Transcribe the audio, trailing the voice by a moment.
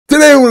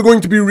today we're going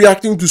to be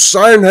reacting to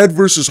Sirehead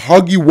versus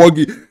Huggy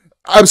Wuggy.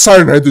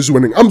 Sirehead is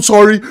winning. I'm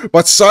sorry,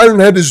 but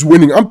Sirehead is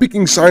winning. I'm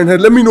picking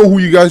Sirehead. Let me know who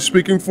you guys are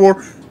picking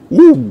for.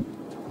 Ooh.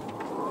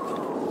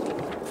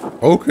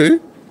 Okay.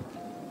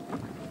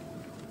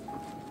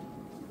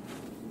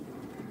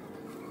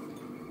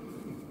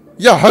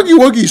 Yeah, Huggy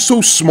Wuggy is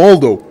so small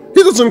though.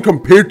 He doesn't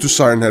compare to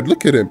Sirehead.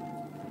 Look at him.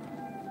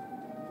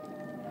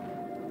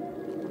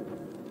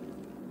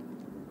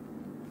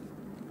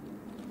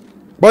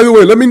 By the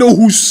way, let me know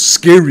who's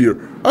scarier.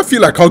 I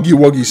feel like Huggy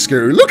Wuggy is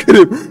scary. Look at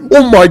him.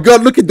 Oh my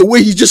god, look at the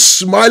way he's just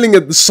smiling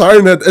at the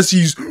Sirehead as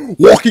he's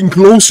walking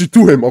closer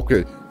to him.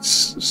 Okay,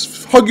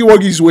 Huggy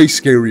Wuggy is way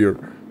scarier.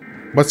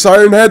 But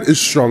Sirehead is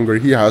stronger.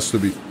 He has to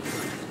be.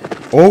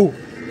 Oh.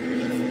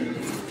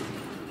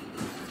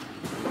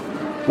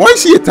 Why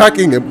is he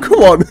attacking him? Come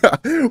on.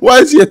 Why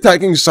is he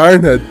attacking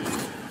Sirehead?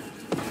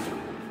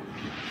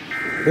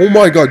 Oh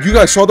my god, you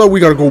guys saw that?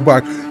 We gotta go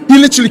back. He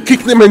literally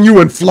kicked him and you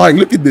went flying.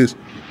 Look at this.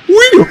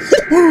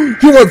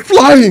 He went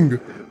flying.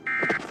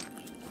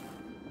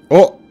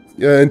 Oh,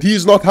 yeah, and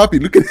he's not happy.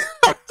 Look at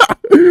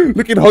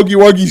look at Huggy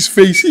Wuggy's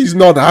face. He's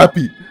not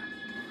happy.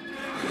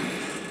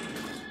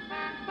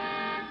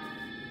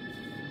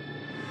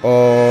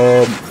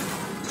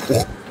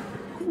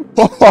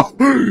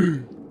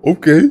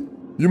 Okay,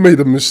 you made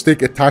a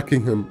mistake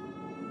attacking him.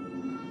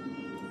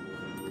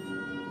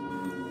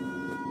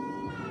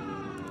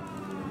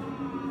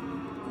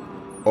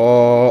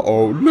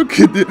 Oh, look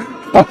at it.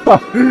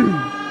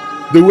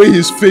 The way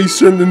his face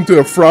turned into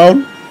a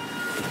frown.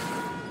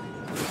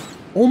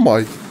 Oh my.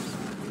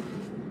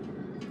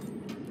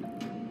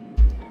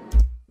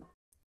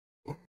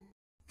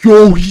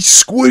 Yo, he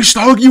squished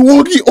Huggy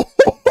Wuggy.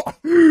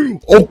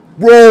 Oh,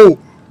 bro.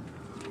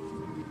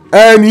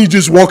 And he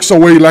just walks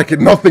away like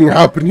nothing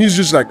happened. He's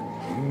just like,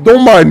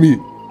 don't mind me.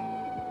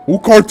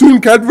 Oh, Cartoon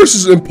Cat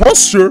versus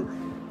Imposter.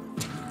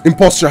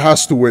 Imposter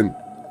has to win.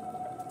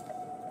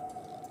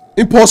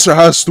 Imposter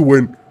has to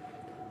win.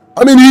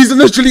 I mean, he's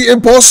literally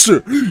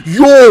imposter.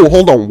 Yo,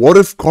 hold on. What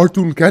if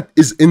Cartoon Cat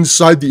is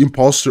inside the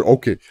imposter?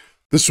 Okay,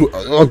 this will.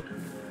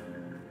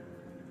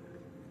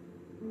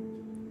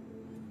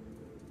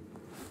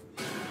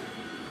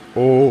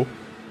 Oh.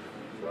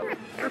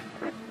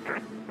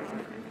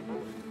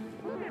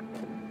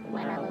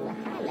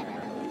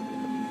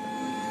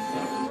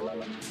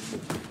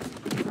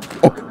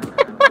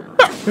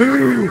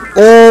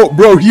 Oh,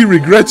 bro, he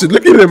regrets it.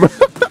 Look at him.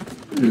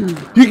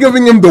 He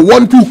giving him the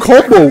 1-2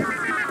 combo.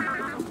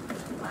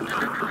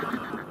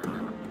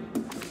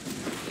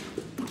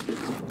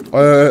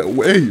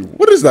 Hey,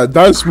 what is that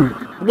dance move?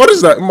 What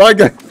is that? My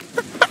guy.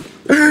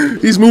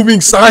 He's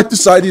moving side to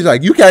side. He's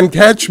like, you can't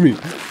catch me.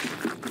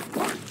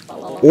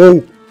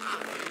 Oh.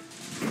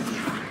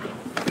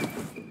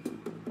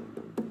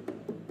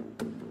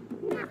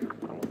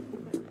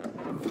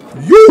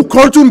 Yo,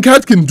 Cartoon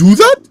Cat can do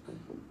that?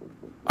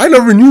 I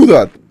never knew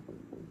that.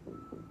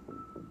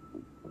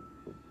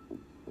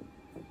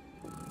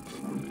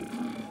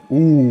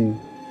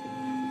 Ooh.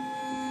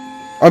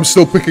 I'm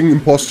still picking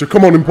Imposter.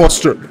 Come on,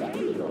 Imposter.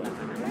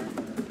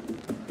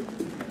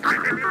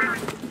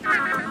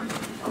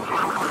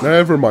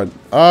 Never mind.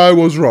 I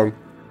was wrong.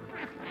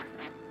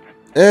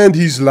 And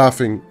he's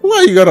laughing.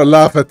 Why you gotta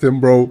laugh at him,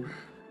 bro?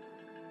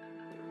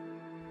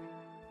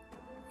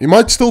 He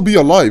might still be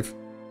alive.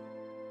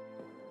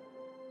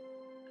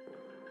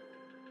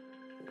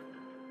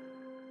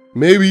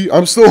 Maybe.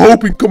 I'm still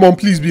hoping. Come on,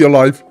 please be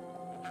alive.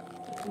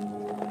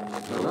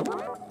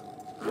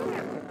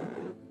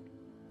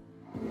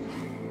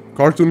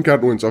 Cartoon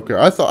Cat wins. Okay,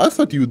 I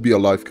thought he would be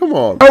alive. Come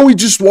on. Now we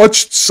just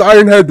watched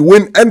Sirehead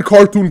win and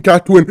Cartoon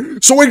Cat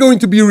win. So we're going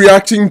to be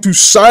reacting to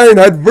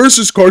Sirehead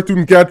versus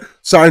Cartoon Cat.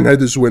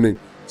 Sirehead is winning.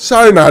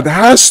 Sirehead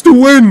has to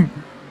win.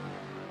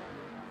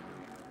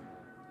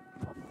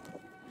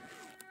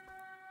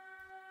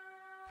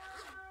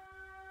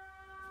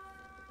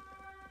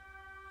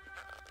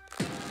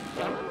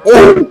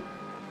 Oh!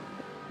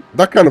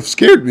 That kind of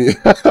scared me.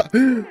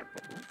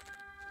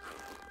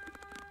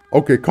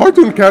 Okay,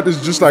 Cartoon Cat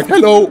is just like,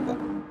 hello.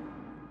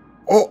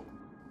 Oh,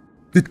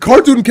 did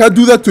Cartoon Cat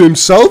do that to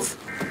himself?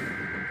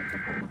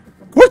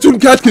 Cartoon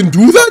Cat can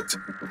do that?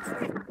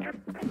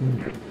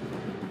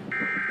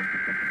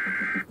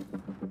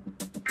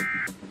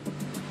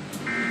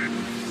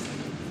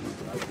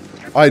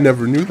 I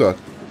never knew that.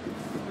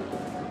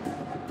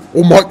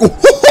 Oh my,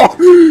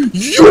 oh,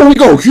 here we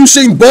go,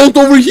 Usain Bolt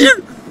over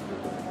here?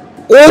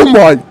 Oh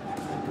my.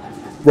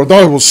 Bro,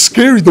 that was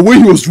scary, the way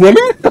he was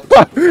running.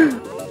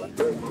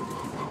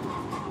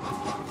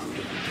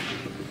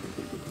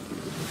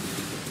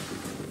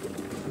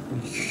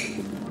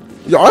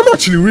 Yeah, I'm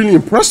actually really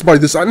impressed by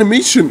this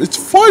animation. It's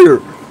fire.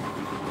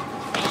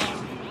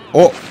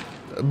 Oh,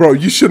 bro,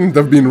 you shouldn't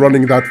have been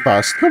running that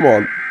fast. Come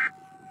on.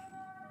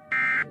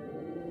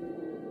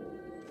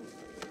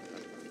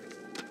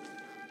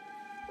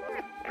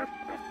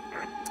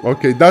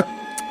 Okay, that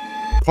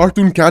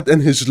Cartoon Cat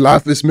and his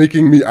laugh is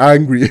making me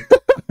angry.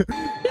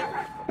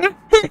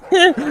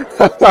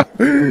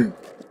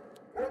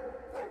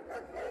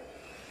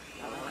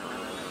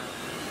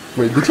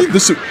 Wait, did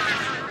he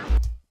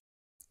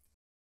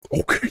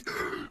Okay.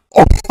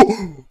 Oh,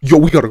 yo,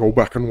 we gotta go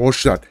back and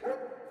watch that.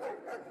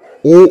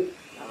 Oh.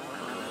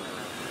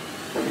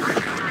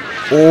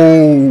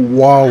 Oh,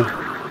 wow.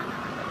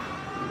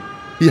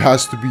 He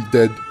has to be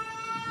dead.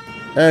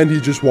 And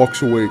he just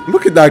walks away.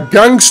 Look at that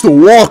gangster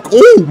walk.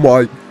 Oh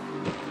my.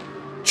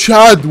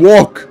 Chad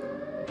walk.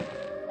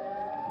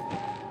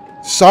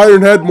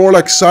 Sirehead, more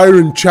like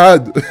Siren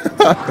Chad.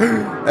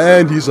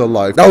 And he's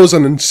alive. That was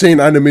an insane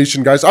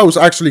animation, guys. I was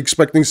actually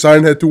expecting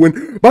Sirehead to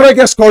win, but I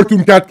guess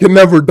Cartoon Cat can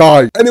never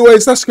die.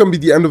 Anyways, that's gonna be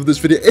the end of this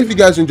video. If you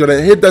guys enjoyed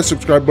it, hit that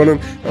subscribe button,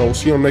 and we'll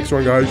see you on the next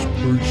one, guys.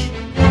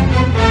 Peace.